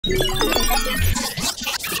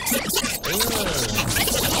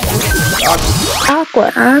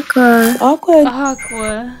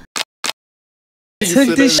Aqua.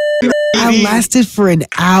 Took this shit. I lasted for an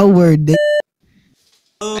hour, nigga.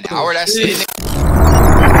 An hour, that's it.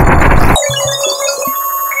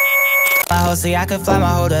 See, I could fly my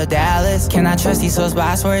hoe to Dallas. Can I trust these souls, but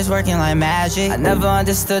I swear it's working like magic. I never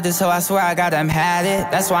understood this, so I swear I got them had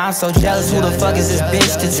it. That's why I'm so jealous. Who the fuck is this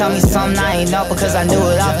bitch to tell me something I ain't know? Because I knew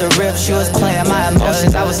it off the rip. She was playing my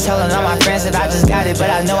emotions. I was telling all my friends that I just got it, but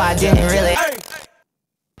I know I didn't really.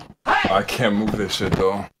 I can't move this shit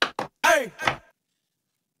though. I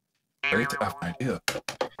need to have an idea.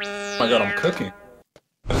 Oh my god, I'm cooking.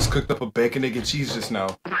 I just cooked up a bacon, egg, and cheese just now.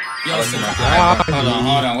 Yo,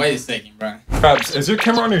 hold on, wait a second, bro. Krabs, is your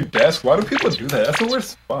camera on your desk? Why do people do that? That's the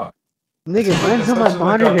worst spot. Nigga, mine's on my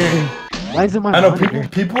monitor. Mine's on my monitor. I know,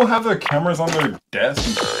 people have their cameras on their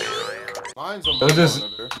desk. Mine's on my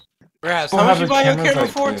monitor. Brad, how much you buy your camera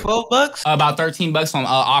for? 12 bucks? About 13 bucks on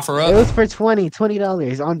OfferUp. It was for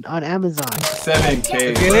 $20 on Amazon.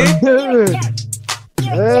 7K.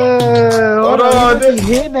 Hold on, he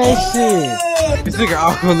hitting that shit. This nigga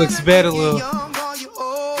Aqua looks bad a little.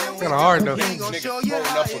 Kinda hard though.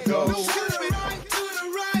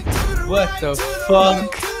 What the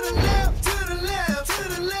fuck?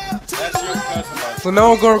 So no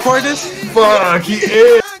one gonna record this? Fuck, he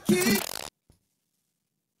is.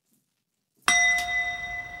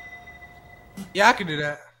 Yeah, I can do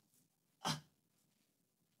that.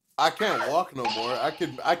 I can't walk no more. I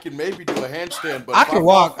can maybe do a handstand, but I can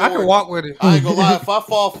walk. I can walk with it. I ain't gonna lie. If I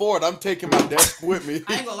fall forward, I'm taking my desk with me.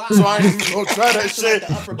 I ain't gonna lie. So I ain't gonna try that shit.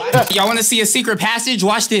 Y'all want to see a secret passage?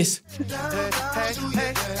 Watch this.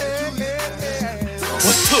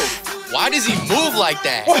 What's up? Why does he move like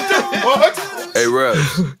that? What the fuck? Hey,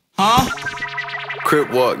 Russ. Huh?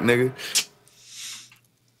 Crip walk, nigga.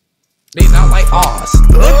 They not like Oz.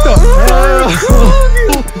 What the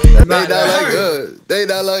fuck? They not like us. They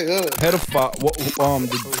not like us. Pedophile.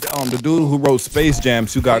 The dude who wrote Space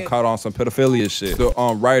Jams, who got caught on some pedophilia shit. The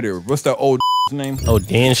writer. What's that old name? Oh,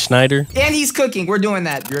 Dan Schneider. And he's cooking. We're doing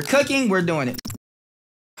that. You're cooking. We're doing it.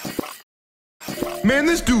 Man,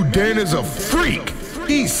 this dude Dan is a freak.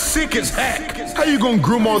 He's sick as heck. How you gonna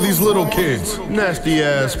groom all these little kids? Nasty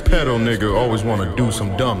ass pedo nigga always wanna do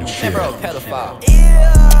some dumb shit. Bro, pedophile. What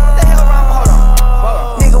the hell wrong? Hold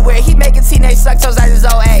on. Nigga weird, he making teenage suck toes at his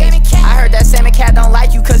old age. I heard that Salmon Cat don't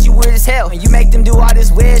like you cause you weird as hell. And you make them do all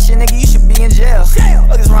this weird shit, nigga, you should be in jail.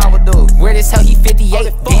 What is wrong with dude? Weird as hell, he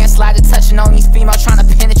 58. Dan Slider touching on these females trying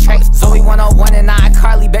to penetrate. Zoe 101 and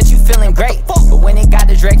Carly, bet you feeling great. But when it got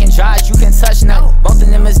to Drake and Josh, you can touch nothing. Both of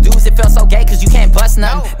them is dudes, it feels so gay cause you can't bust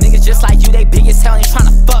nothing. Niggas just like you, they big as hell and you trying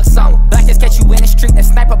to fuck something. Black just catch you in the street and a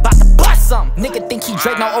sniper about to bust something. Nigga think he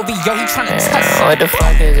Drake, no OVO, he trying to touch something. What the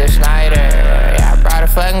fuck is a Schneider? Yeah, I brought a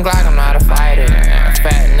fucking Glock, I'm not a fighter.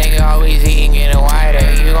 Fat nigga always eating, getting whiter.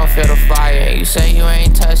 You gon' feel the fire. You say you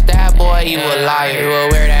ain't touched that, boy, you a liar. You a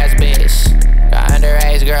weird ass bitch. Got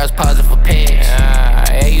underage girls posing for pics.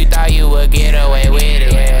 Yeah, you thought you would get away with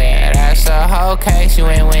it. Yeah, that's a whole case, you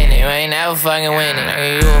ain't winning. You ain't never fucking winning.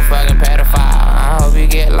 Nigga, you a fucking pedophile. I hope you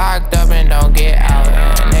get locked up and don't get out.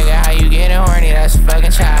 Nigga, how you getting horny? That's a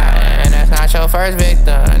fucking child. And that's not your first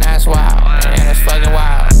victim. And that's wild. And that's fucking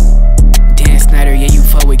wild. Dan Schneider, yeah, you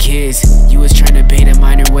fuck with kids. You was trying to bait a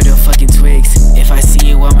minor with a fucking twigs. If I see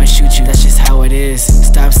you, I'ma shoot you, that's just how it is.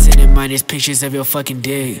 Stop sending minors pictures of your fucking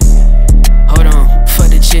dick. Hold on, fuck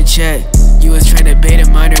the chit chat. You was trying to bait a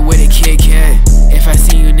minor with a Kit Kat. If I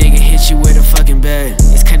see you, nigga, hit you with a fucking bat.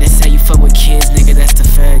 It's kinda sad you fuck with kids, nigga, that's the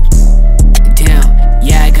fact. Damn,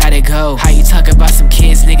 yeah, I gotta go. How you talk about some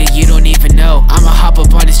kids, nigga, you don't even know. I'ma hop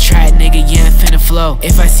up on this track, nigga, yeah, I'm finna flow.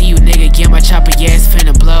 If I see you, nigga, yeah, my chopper, yeah, it's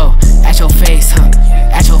finna blow. At your face, huh,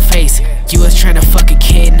 at your face. You was tryna fuck a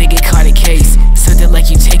kid, nigga, caught a case. Something like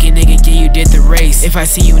you take it, nigga, yeah, you did the race. If I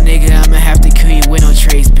see you, nigga, I'ma have to kill you with no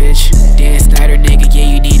trace, bitch. Dan Schneider, nigga,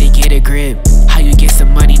 yeah, you need to get a grip. How you get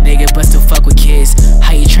some money, nigga, but still fuck with kids?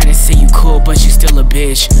 How you tryna say you cool, but you still a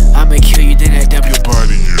bitch? I'ma kill you, then I dump your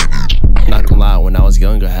body. Not gonna lie, when I was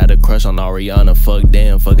younger, had a crush on Ariana. Fuck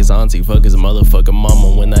Dan, fuck his auntie, fuck his motherfucking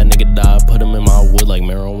mama. When that nigga died, put him in my wood like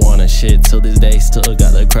marijuana. Shit, till this day, still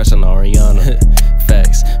got a crush on Ariana.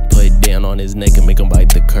 Facts, put Dan on his neck and make him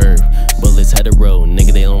bite the curve. Bullets had a road,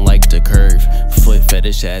 nigga, they don't like the curve. Foot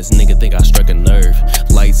fetish ass, nigga, think I struck a nerve.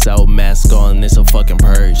 Lights out, mask on, it's a fucking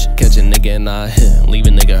purge. Catch a nigga and I leave a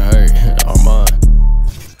nigga hurt. Armand.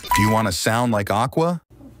 If you wanna sound like Aqua,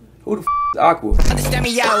 Who the f is Aqua?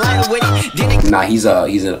 Nah, he's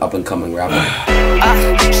an up and coming rapper.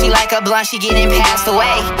 She like a blunt, she getting passed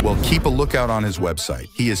away. Well, keep a lookout on his website.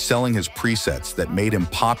 He is selling his presets that made him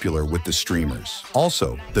popular with the streamers.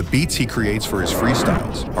 Also, the beats he creates for his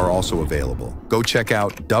freestyles are also available. Go check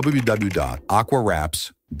out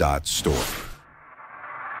www.aquaraps.store.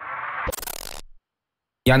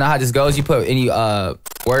 Y'all know how this goes? You put any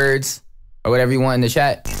words or whatever you want in the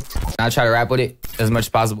chat, and I'll try to rap with it as much as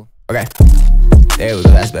possible. Okay. There we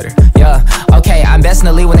go, that's better. Yeah, okay, I'm best in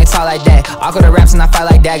the league when they talk like that. Aqua the raps and I fight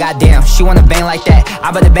like that, goddamn. She wanna bang like that.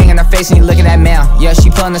 I better bang in her face and you looking at ma'am. Yeah, she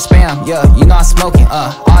pulling the spam. Yeah, you know I'm smoking.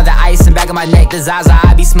 All the ice in back of my neck, the Zaza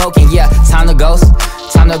I be smoking. Yeah, time to ghost.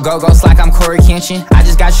 Time to go ghost like I'm Corey Kenshin. I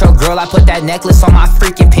just got your girl, I put that necklace on my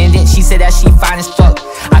freaking pendant. She said that she fine as fuck.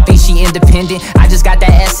 I think she independent. I just got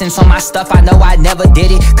that essence on my stuff, I know I never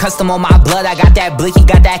did it. Custom on my blood, I got that blicky,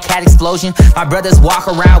 got that cat explosion. My brothers walk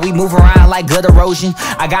around, we move around like good erosion.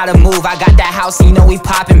 I gotta move, I got that house, you know we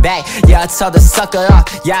popping back. Yeah, I tell the sucker up,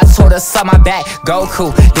 yeah, I told her suck my back.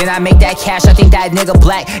 Goku, then I make that cash, I think that nigga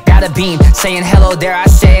black. Got a beam, saying hello there, I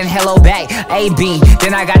saying hello back. A-beam,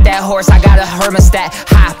 then I got that horse, I got a hermostat.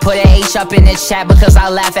 Ha, put an H up in the chat because I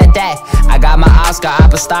laugh at that. I got my Oscar,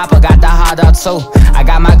 Apostopper, got the hot dog too. I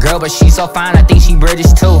got my girl, but she so fine, I think she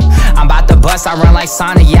British too. I'm about to bust, I run like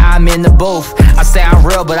Sonic, yeah, I'm in the booth. I say I'm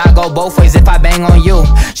real, but I go both ways if I bang on you.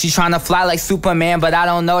 She's trying to fly like Superman, but I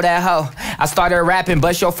don't know that hoe. I started rapping,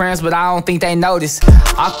 bust your friends, but I don't think they notice.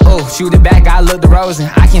 Oh, shoot it back, I look the Rosen.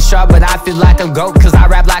 I can sharp, but I feel like I'm GOAT, cause I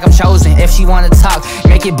rap like I'm chosen. If she wanna talk,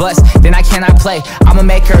 make it bust, then I cannot play. I'ma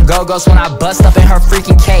make her go ghost when I bust up in her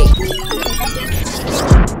freaking cake.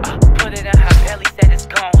 Put it in her belly, said it's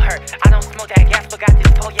gon' hurt. I don't smoke that gas, but got this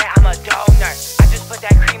pole, yeah, I'm a donor. I just put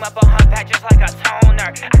that cream up on her back just like a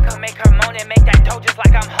toner. I could make her moan and make that dough just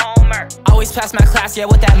like I'm Homer. Always pass my class, yeah,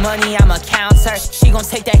 with that money, I'm a counter. She gon'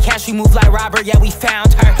 take that cash, we move like Robert, yeah, we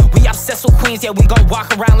found her. We obsessed with queens, yeah, we gon'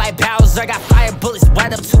 walk around like Bowser. Got fire bullets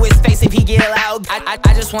right up to his face if he get loud. I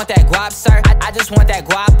just want that guap, sir, I just want that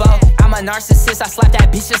guapo. I'm a narcissist, I slap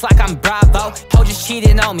that bitch just like I'm Bravo. Ho just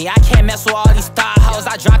cheated on me, I can't mess with all these thought hoes.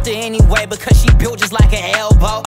 I dropped her anyway because she built just like an elbow.